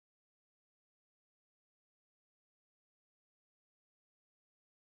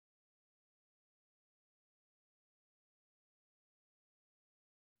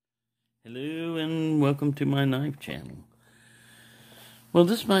Hello and welcome to my knife channel. Well,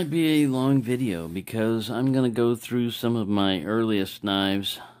 this might be a long video because I'm going to go through some of my earliest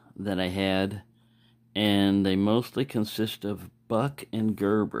knives that I had, and they mostly consist of buck and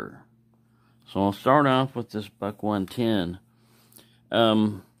Gerber. So I'll start off with this buck 110.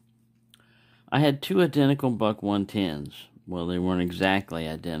 I had two identical buck 110s. Well, they weren't exactly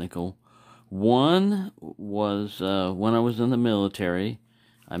identical. One was when I was in the military.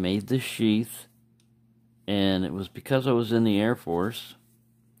 I made this sheath, and it was because I was in the Air Force.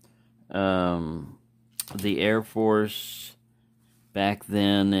 The Air Force back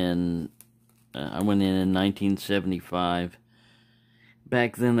then, and I went in 1975.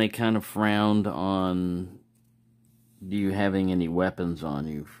 Back then, they kind of frowned on you having any weapons on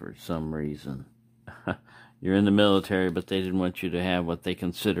you for some reason. You're in the military, but they didn't want you to have what they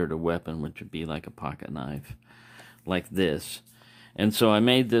considered a weapon, which would be like a pocket knife, like this. And so I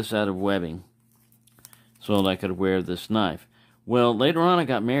made this out of webbing so that I could wear this knife. Well, later on I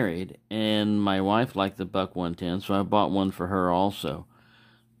got married, and my wife liked the buck 110, so I bought one for her also.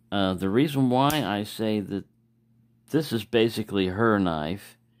 The reason why I say that this is basically her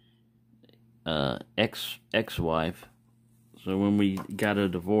knife, ex-wife. So when we got a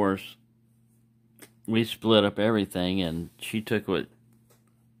divorce, we split up everything, and she took what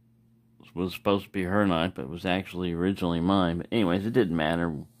was supposed to be her knife, but it was actually originally mine. But anyways, it didn't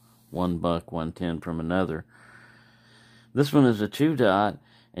matter, one buck 110 from another. This one is a 2-dot,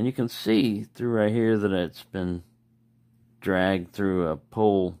 and you can see through right here that it's been dragged through a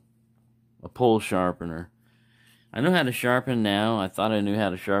pole sharpener. I know how to sharpen now. I thought I knew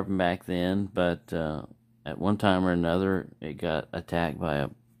how to sharpen back then, but at one time or another it got attacked by a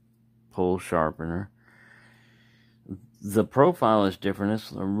pole sharpener. The profile is different.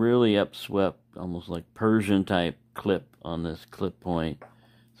 It's a really upswept, almost like Persian type clip on this clip point.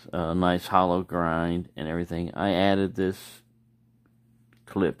 A nice hollow grind and everything. I added this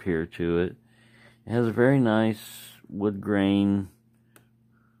clip here to it. It has a very nice wood grain.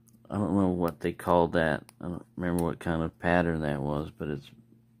 I don't know what they called that. I don't remember what kind of pattern that was, but it's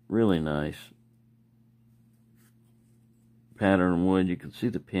really nice pattern wood. You can see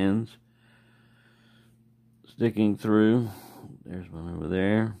the pins sticking through. There's one over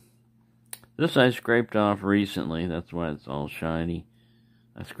there. This I scraped off recently. That's why it's all shiny.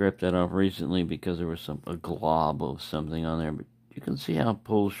 I scraped that off recently because there was a glob of something on there. But you can see how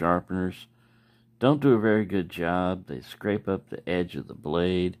pole sharpeners don't do a very good job. They scrape up the edge of the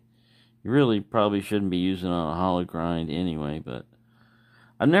blade. You really probably shouldn't be using it on a hollow grind anyway. But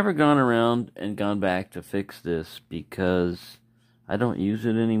I've never gone around and gone back to fix this because I don't use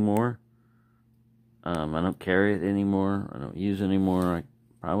it anymore. I don't carry it anymore. I don't use it anymore. I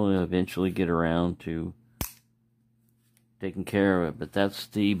probably eventually get around to taking care of it. But that's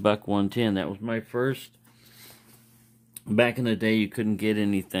the buck 110. That was my first. Back in the day, you couldn't get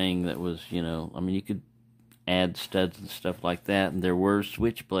anything that was, I mean, you could add studs and stuff like that. And there were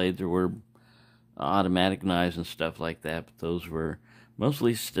switchblades. There were automatic knives and stuff like that. But those were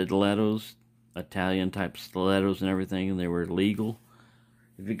mostly stilettos, Italian-type stilettos and everything. And they were legal.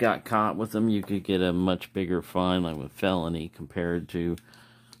 If you got caught with them, you could get a much bigger fine, like a felony, compared to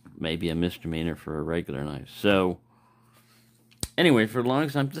maybe a misdemeanor for a regular knife. So, anyway, for the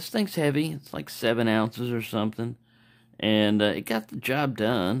longest time, this thing's heavy. It's like 7 ounces or something. And it got the job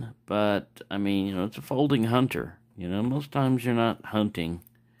done, but, I mean, it's a folding hunter. Most times you're not hunting,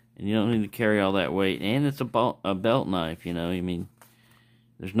 and you don't need to carry all that weight. And it's a belt knife, I mean,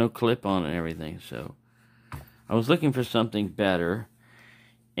 there's no clip on it and everything. So, I was looking for something better.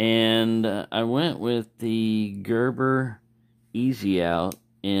 And I went with the Gerber Easy Out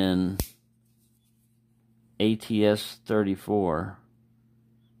in ATS 34.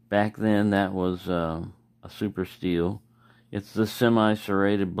 Back then that was a super steel. It's the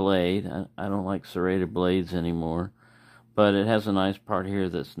semi-serrated blade. I don't like serrated blades anymore. But it has a nice part here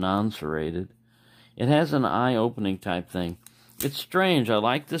that's non-serrated. It has an eye-opening type thing. It's strange. I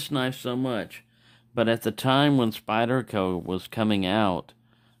like this knife so much. But at the time when Spyderco was coming out,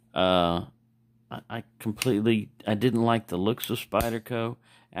 I didn't like the looks of Spyderco.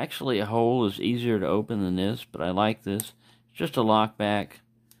 Actually, a hole is easier to open than this, but I like this. It's just a lockback,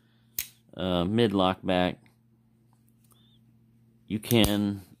 mid-lockback. You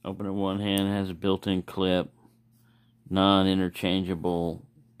can open it one hand. It has a built-in clip, non-interchangeable,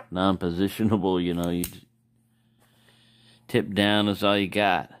 non-positionable. You tip down is all you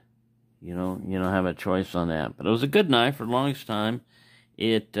got. You don't have a choice on that. But it was a good knife for the longest time.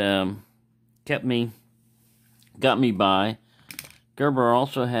 It got me by. Gerber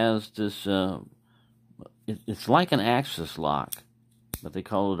also has this, it's like an axis lock. but they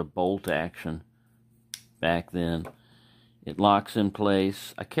call it a bolt action back then. It locks in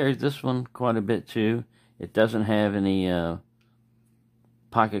place. I carried this one quite a bit too. It doesn't have any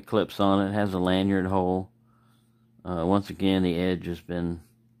pocket clips on it. It has a lanyard hole. Once again, the edge has been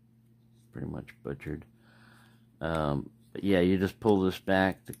pretty much butchered. But yeah, you just pull this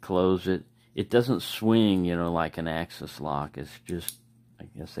back to close it. It doesn't swing, you know, like an axis lock. It's just, I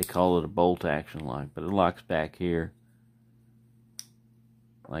guess they call it a bolt action lock, but it locks back here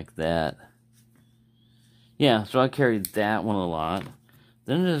like that. Yeah, so I carried that one a lot.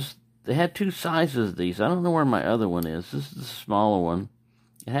 Then they had two sizes of these. I don't know where my other one is. This is the smaller one.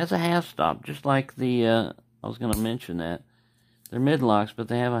 It has a half stop, just like the, I was going to mention that. They're mid-locks, but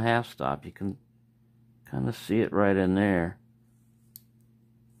they have a half stop. You can kind of see it right in there.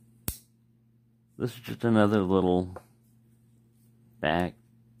 This is just another little back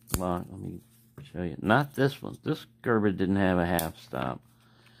lock. Let me show you. Not this one. This Gerber didn't have a half stop,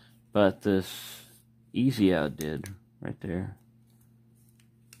 but this Easy Out did right there.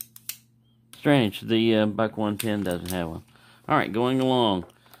 Strange. The Buck 110 doesn't have one. All right, going along.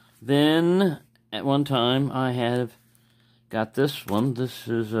 Then at one time I have got this one. This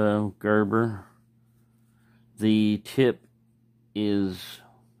is a Gerber. The tip is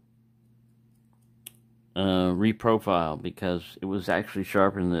reprofiled because it was actually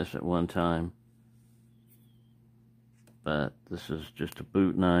sharper than this at one time. But this is just a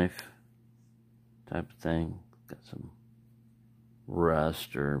boot knife type of thing. Got some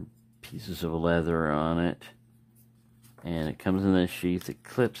rust or pieces of leather on it. And it comes in this sheath. It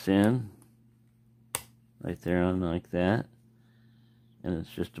clips in right there on like that. And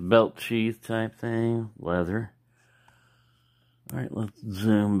it's just a belt sheath type thing, leather. Alright, let's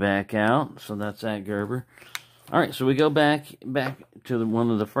zoom back out. So that's that Gerber. Alright, so we go back to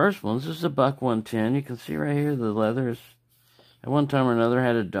one of the first ones. This is a Buck 110. You can see right here the leather is, at one time or another,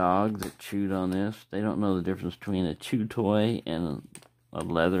 had a dog that chewed on this. They don't know the difference between a chew toy and a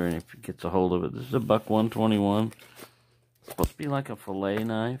leather, and if it gets a hold of it. This is a Buck 121. It's supposed to be like a fillet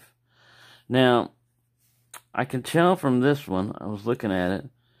knife. Now, I can tell from this one, I was looking at it,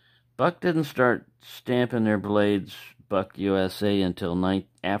 Buck didn't start stamping their blades Buck USA until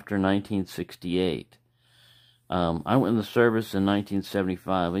after 1968. I went in the service in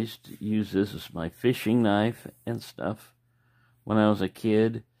 1975. I used to use this as my fishing knife and stuff when I was a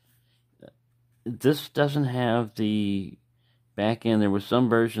kid. This doesn't have the back end. There were some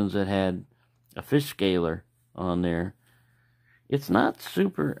versions that had a fish scaler on there. It's not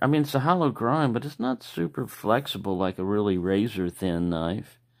super, I mean, it's a hollow grind, but it's not super flexible like a really razor-thin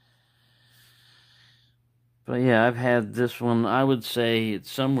knife. But yeah, I've had this one, I would say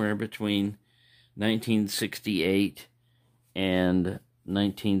it's somewhere between 1968 and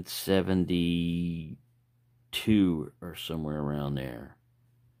 1972 or somewhere around there.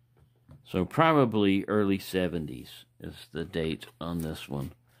 So probably early 70s is the date on this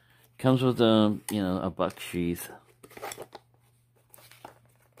one. Comes with a, you know, a buck sheath.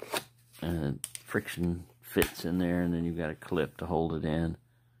 And friction fits in there, and then you've got a clip to hold it in.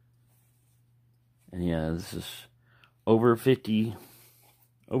 And yeah, this is over 50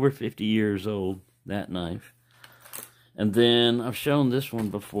 years old, that knife. And then I've shown this one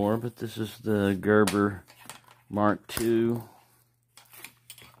before, but this is the Gerber Mark II.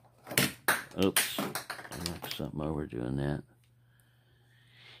 Oops, I knocked something over doing that.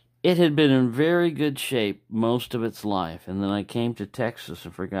 It had been in very good shape most of its life, and then I came to Texas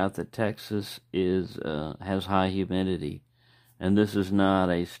and forgot that Texas has high humidity, and this is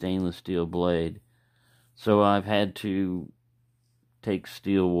not a stainless steel blade. So I've had to take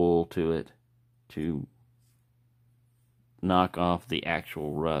steel wool to it to knock off the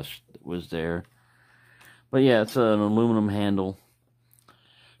actual rust that was there. But yeah, it's an aluminum handle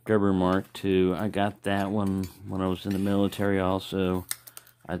Gerber Mark II. I got that one when I was in the military also.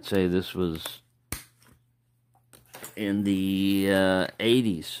 I'd say this was in the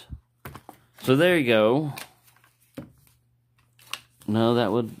 80s. So there you go. No,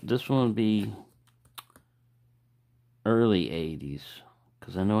 this one would be early 80s.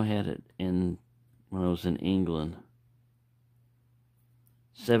 Because I know I had it when I was in England.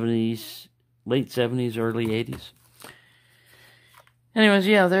 70s, late 70s, early 80s. Anyways,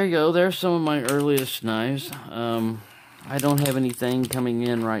 yeah, there you go. There's some of my earliest knives. I don't have anything coming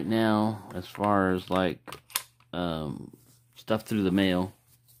in right now as far as like stuff through the mail,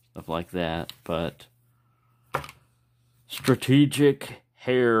 stuff like that, but Strategic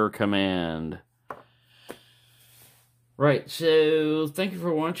Hair Command. Right, so thank you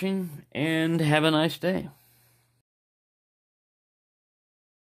for watching and have a nice day.